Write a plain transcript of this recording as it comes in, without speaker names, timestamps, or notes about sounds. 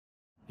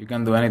You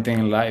can do anything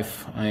in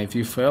life. And if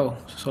you fail,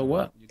 so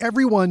what?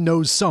 Everyone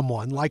knows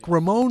someone like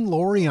Ramon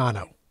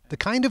Laureano, the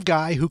kind of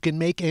guy who can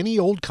make any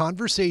old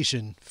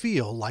conversation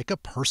feel like a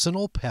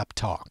personal pep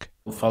talk.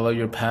 Follow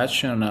your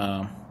passion.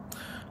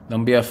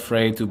 Don't be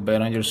afraid to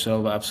bet on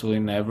yourself. Absolutely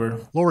never.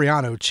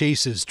 Laureano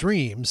chases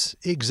dreams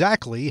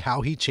exactly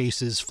how he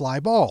chases fly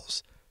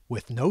balls,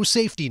 with no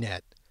safety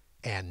net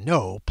and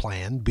no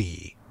plan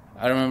B.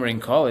 I remember in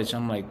college,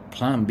 I'm like,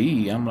 plan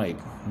B. I'm like,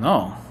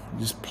 no,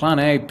 just plan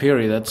A,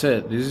 period. That's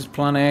it. This is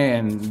plan A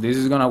and this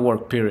is going to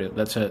work, period.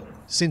 That's it.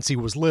 Since he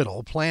was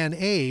little, plan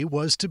A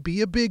was to be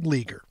a big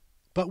leaguer.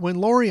 But when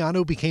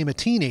Laureano became a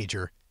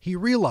teenager, he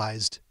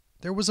realized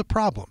there was a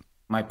problem.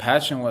 My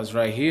passion was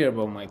right here,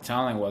 but my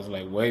talent was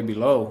like way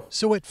below.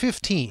 So at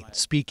 15,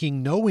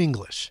 speaking no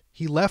English,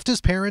 he left his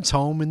parents'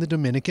 home in the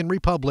Dominican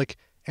Republic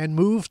and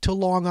moved to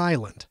Long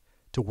Island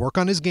to work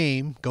on his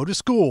game, go to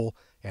school,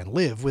 and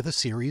live with a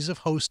series of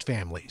host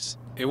families.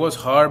 It was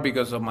hard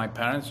because of my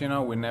parents,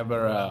 we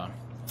never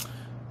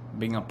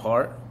been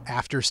apart.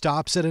 After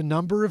stops at a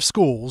number of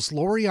schools,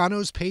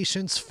 Laureano's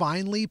patience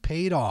finally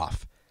paid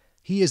off.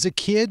 He is a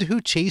kid who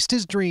chased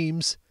his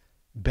dreams,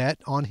 bet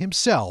on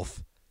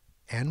himself,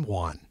 and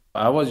won.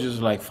 I was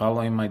just like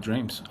following my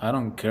dreams. I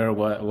don't care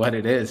what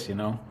it is,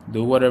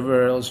 Do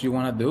whatever else you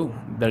want to do.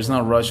 There's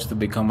no rush to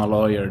become a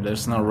lawyer.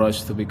 There's no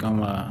rush to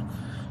become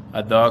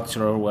a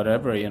doctor or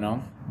whatever,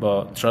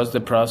 But trust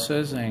the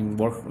process and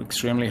work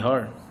extremely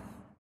hard.